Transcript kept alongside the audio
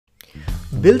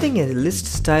Building a list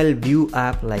style view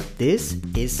app like this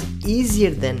is easier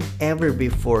than ever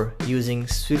before using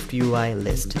SwiftUI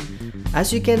List.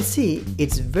 As you can see,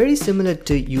 it's very similar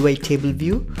to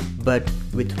UITableView but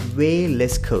with way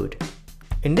less code.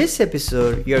 In this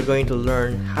episode, you're going to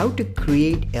learn how to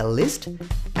create a list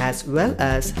as well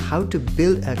as how to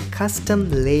build a custom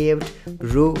layout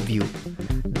row view.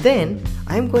 Then,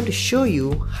 I'm going to show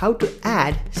you how to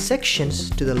add sections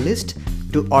to the list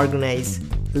to organize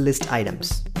list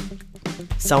items.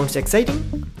 Sounds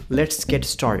exciting? Let's get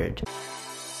started.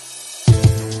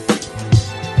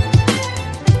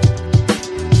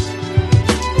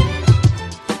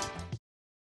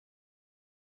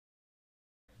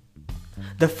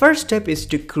 The first step is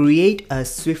to create a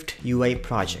SwiftUI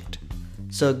project.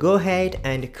 So go ahead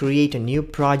and create a new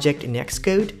project in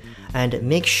Xcode and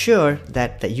make sure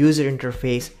that the user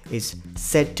interface is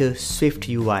set to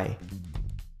SwiftUI.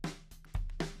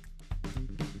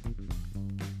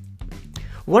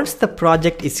 Once the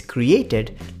project is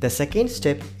created, the second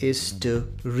step is to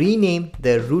rename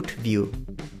the root view.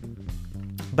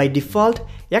 By default,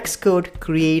 Xcode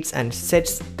creates and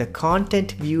sets the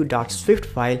content view.swift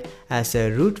file as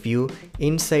a root view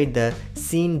inside the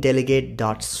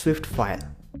scenedelegate.swift file.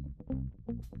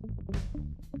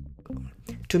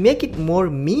 To make it more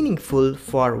meaningful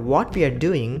for what we are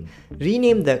doing,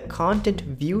 rename the content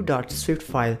view.swift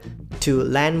file to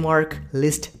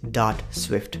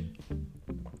landmarklist.swift.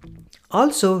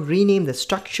 Also rename the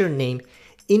structure name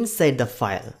inside the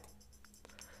file.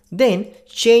 Then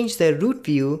change the root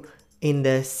view in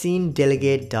the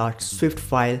scenedelegate.swift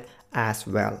file as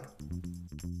well.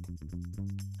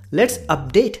 Let's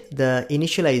update the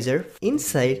initializer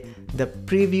inside the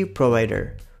preview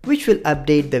provider, which will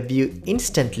update the view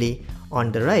instantly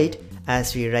on the right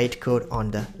as we write code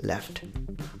on the left.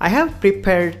 I have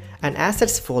prepared an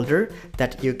assets folder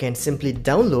that you can simply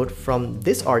download from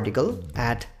this article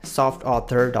at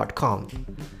softauthor.com.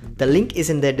 The link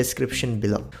is in the description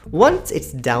below. Once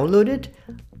it's downloaded,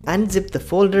 unzip the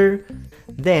folder,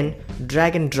 then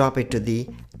drag and drop it to the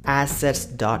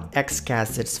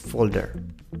assets.xcassettes folder.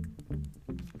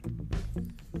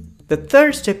 The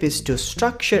third step is to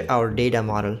structure our data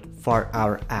model for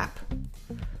our app.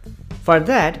 For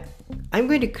that, I'm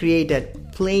going to create a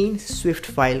plain Swift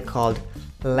file called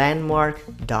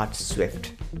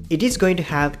landmark.swift. It is going to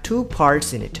have two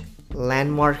parts in it,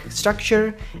 landmark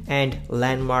structure and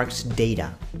landmarks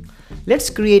data. Let's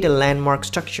create a landmark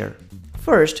structure.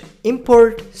 First,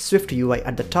 import SwiftUI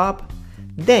at the top,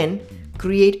 then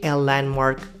create a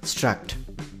landmark struct.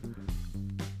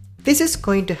 This is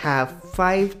going to have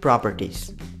 5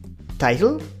 properties.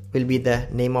 Title will be the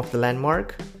name of the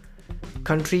landmark,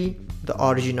 country, the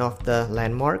origin of the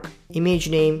landmark, image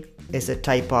name is a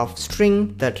type of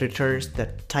string that returns the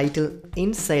title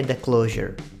inside the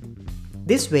closure.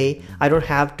 This way, I don't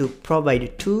have to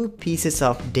provide 2 pieces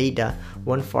of data,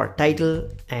 one for title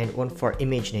and one for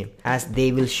image name, as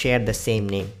they will share the same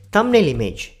name. Thumbnail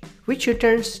image, which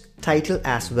returns title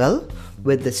as well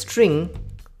with the string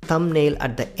thumbnail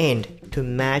at the end to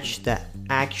match the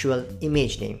actual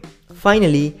image name.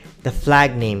 Finally, the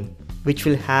flag name, which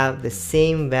will have the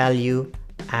same value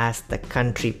as the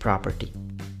country property.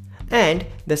 And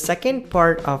the second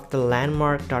part of the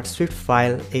landmark.swift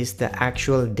file is the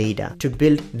actual data to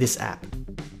build this app.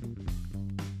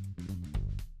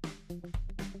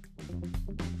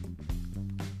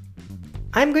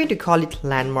 I'm going to call it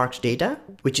landmarks data,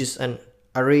 which is an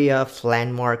array of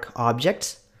landmark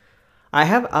objects. I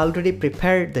have already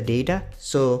prepared the data,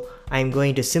 so I'm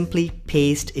going to simply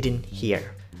paste it in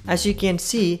here. As you can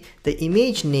see, the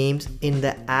image names in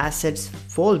the assets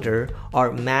folder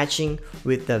are matching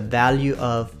with the value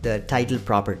of the title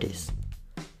properties.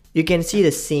 You can see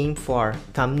the same for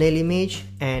thumbnail image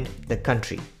and the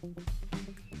country.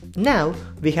 Now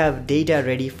we have data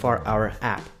ready for our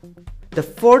app. The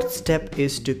fourth step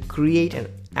is to create an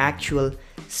actual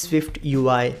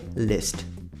SwiftUI list.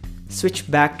 Switch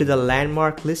back to the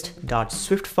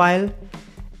landmarklist.swift file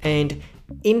and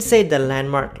inside the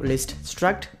landmark list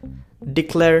struct,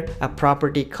 declare a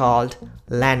property called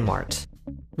landmarks,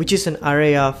 which is an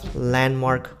array of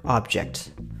landmark objects.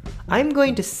 I'm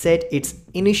going to set its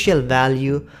initial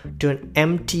value to an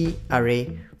empty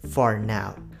array for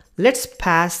now. Let's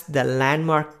pass the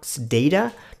landmarks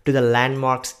data to the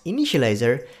landmarks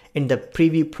initializer in the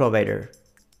preview provider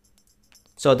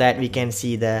so that we can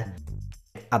see the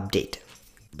update.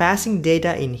 Passing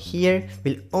data in here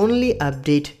will only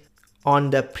update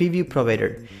on the preview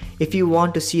provider. If you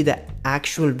want to see the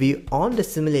actual view on the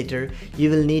simulator, you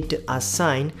will need to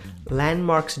assign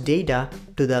landmarks data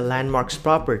to the landmarks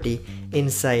property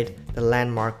inside the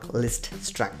landmark list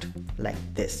struct like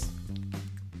this.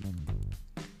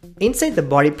 Inside the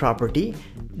body property,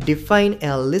 define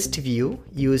a list view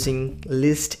using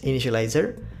list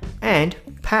initializer and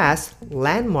pass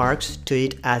landmarks to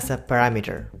it as a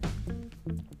parameter.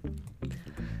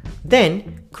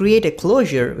 Then create a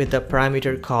closure with a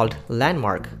parameter called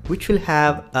landmark, which will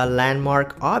have a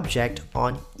landmark object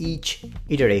on each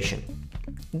iteration.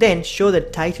 Then show the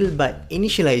title by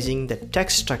initializing the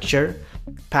text structure,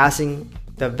 passing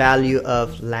the value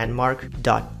of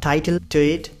landmark.title to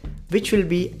it, which will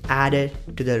be added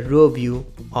to the row view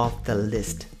of the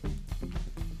list.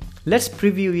 Let's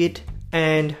preview it,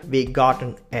 and we got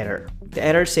an error. The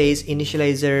error says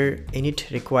initializer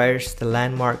init requires the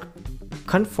landmark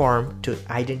conform to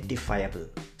identifiable.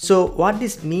 So what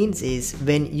this means is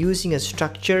when using a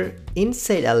structure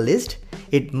inside a list,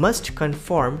 it must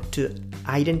conform to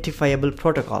identifiable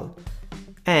protocol,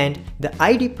 and the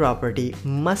ID property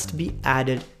must be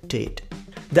added to it.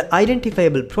 The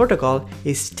identifiable protocol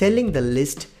is telling the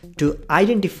list to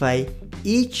identify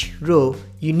each row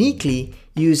uniquely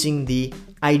using the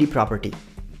ID property.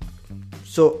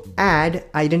 So add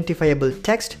identifiable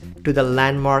text to the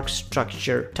landmark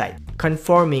structure type,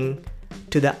 conforming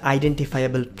to the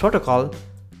identifiable protocol,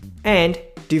 and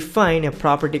define a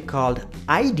property called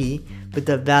ID with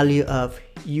the value of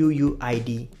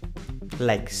UUID,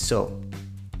 like so.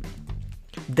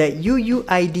 The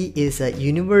UUID is a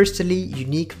universally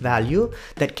unique value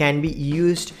that can be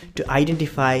used to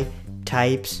identify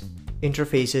types,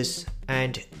 interfaces,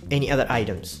 and any other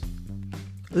items.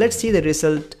 Let's see the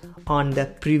result on the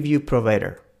preview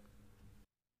provider.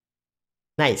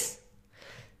 Nice.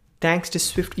 Thanks to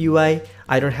SwiftUI,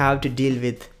 I don't have to deal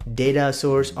with data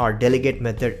source or delegate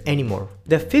method anymore.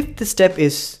 The fifth step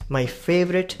is my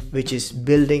favorite, which is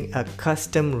building a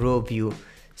custom row view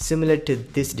similar to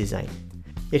this design.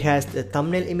 It has the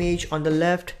thumbnail image on the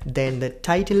left, then the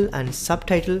title and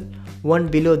subtitle, one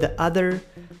below the other,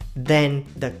 then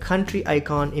the country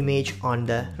icon image on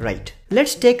the right.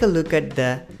 Let's take a look at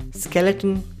the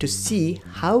skeleton to see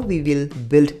how we will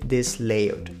build this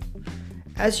layout.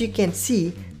 As you can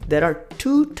see, there are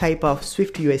two types of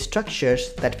SwiftUI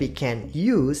structures that we can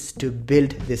use to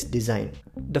build this design.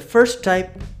 The first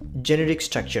type, generic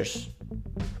structures,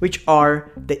 which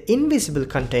are the invisible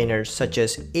containers such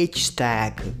as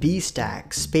hstack,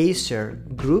 vstack, spacer,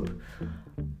 group,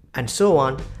 and so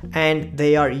on, and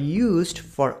they are used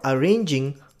for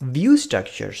arranging view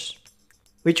structures,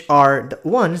 which are the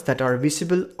ones that are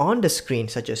visible on the screen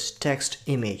such as text,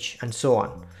 image, and so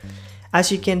on.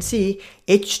 As you can see,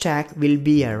 hstack will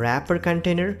be a wrapper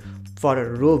container for a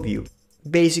row view.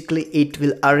 Basically, it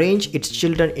will arrange its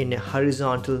children in a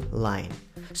horizontal line.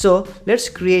 So let's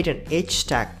create an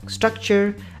hstack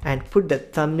structure and put the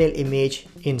thumbnail image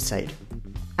inside.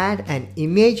 Add an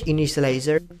image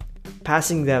initializer,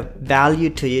 passing the value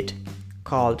to it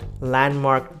called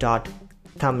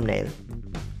landmark.thumbnail.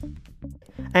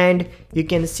 And you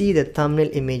can see the thumbnail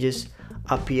images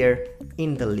appear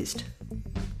in the list.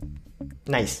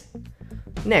 Nice.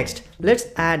 Next, let's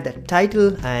add the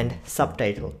title and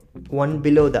subtitle, one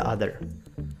below the other.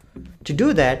 To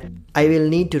do that, I will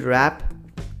need to wrap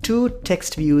two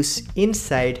text views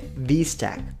inside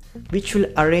vstack, which will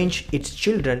arrange its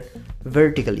children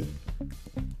vertically.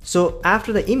 So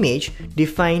after the image,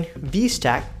 define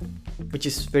vstack, which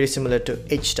is very similar to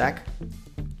hstack.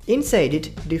 Inside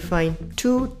it, define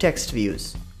two text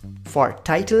views for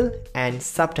title and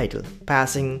subtitle,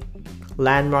 passing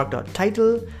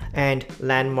landmark.title and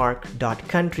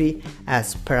landmark.country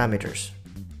as parameters.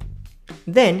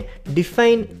 Then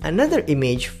define another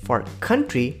image for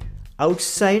country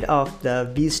outside of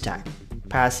the vstack,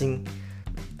 passing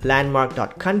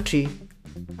landmark.country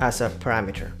as a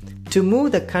parameter. To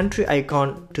move the country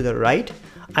icon to the right,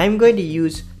 I'm going to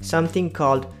use something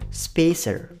called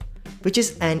spacer, which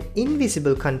is an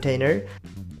invisible container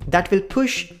that will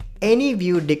push any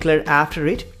view declared after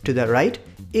it to the right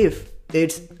if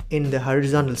it's in the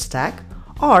horizontal stack,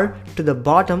 or to the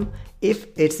bottom if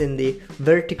it's in the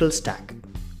vertical stack.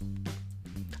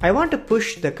 I want to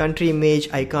push the country image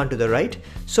icon to the right,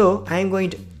 so I'm going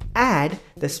to add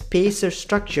the spacer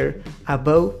structure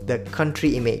above the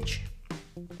country image.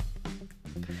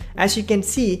 As you can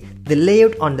see, the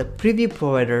layout on the preview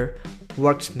provider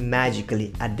works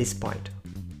magically at this point.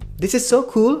 This is so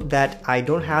cool that I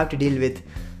don't have to deal with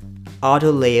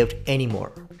auto layout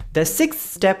anymore. The sixth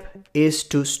step is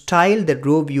to style the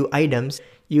row view items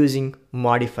using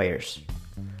modifiers.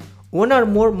 One or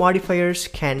more modifiers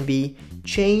can be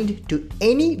chained to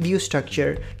any view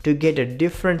structure to get a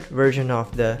different version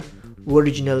of the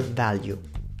original value.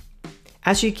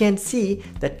 As you can see,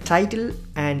 the title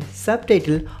and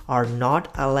subtitle are not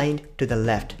aligned to the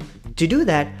left. To do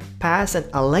that, pass an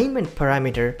alignment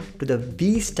parameter to the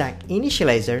vStack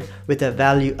initializer with a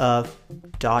value of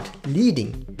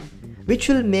 .leading, which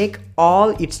will make all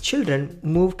its children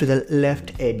move to the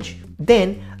left edge.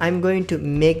 Then I'm going to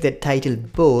make the title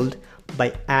bold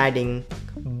by adding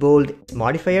bold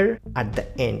modifier at the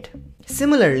end.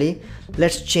 Similarly,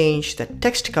 let's change the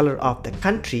text color of the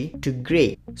country to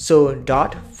gray. So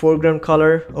dot foreground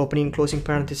color, opening closing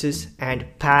parenthesis, and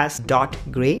pass dot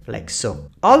gray like so.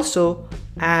 Also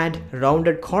add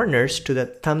rounded corners to the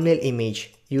thumbnail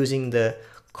image using the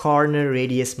corner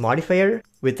radius modifier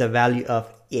with a value of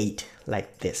 8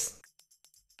 like this.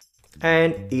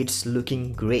 And it's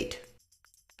looking great.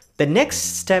 The next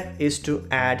step is to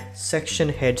add section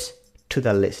heads to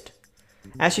the list.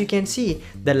 As you can see,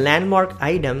 the landmark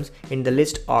items in the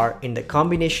list are in the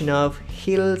combination of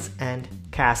hills and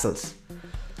castles.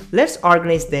 Let's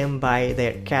organize them by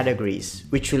their categories,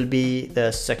 which will be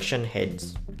the section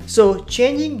heads. So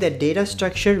changing the data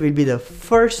structure will be the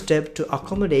first step to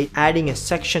accommodate adding a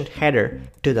section header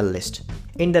to the list.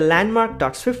 In the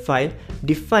landmark.swift file,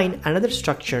 define another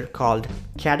structure called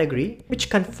category, which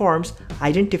conforms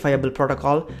identifiable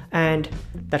protocol and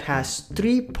that has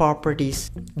 3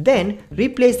 properties. Then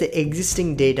replace the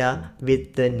existing data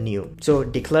with the new. So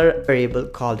declare a variable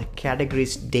called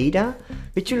categories data,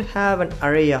 which will have an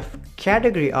array of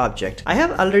category object. I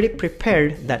have already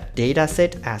prepared that data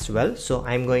set as well, so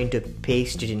I'm going to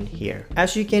paste it in here.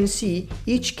 As you can see,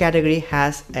 each category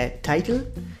has a title,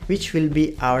 which will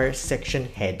be our section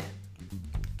head.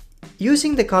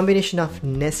 Using the combination of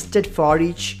nested for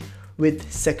each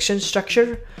with section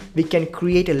structure, we can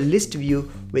create a list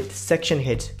view with section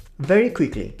heads very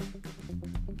quickly.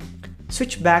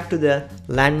 Switch back to the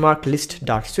landmark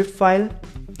list.swift file,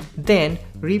 then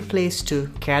replace to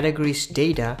categories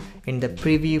data in the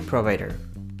preview provider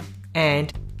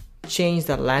and change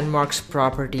the landmarks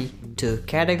property to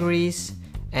categories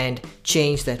and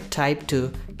change the type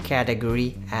to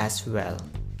category as well.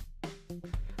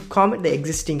 Comment the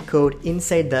existing code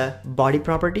inside the body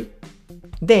property,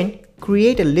 then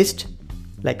create a list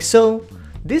like so.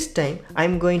 This time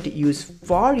I'm going to use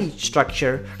for each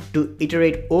structure to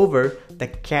iterate over the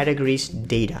categories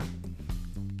data.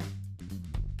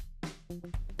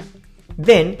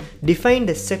 Then define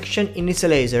the section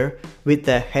initializer with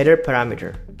the header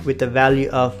parameter with the value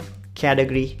of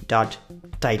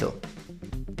category.title.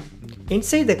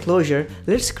 Inside the closure,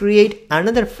 let's create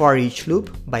another for each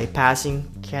loop by passing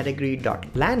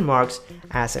category.landmarks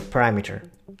as a parameter.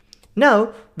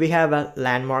 Now we have a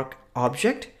landmark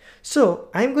object. So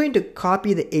I'm going to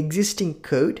copy the existing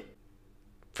code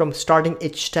from starting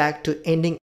each tag to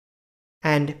ending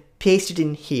and paste it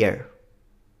in here.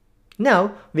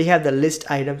 Now we have the list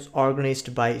items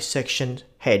organized by section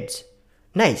heads.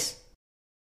 Nice.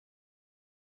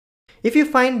 If you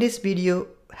find this video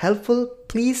helpful,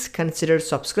 please consider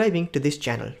subscribing to this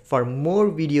channel for more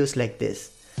videos like this.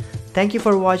 Thank you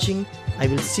for watching. I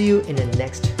will see you in the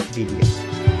next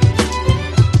video.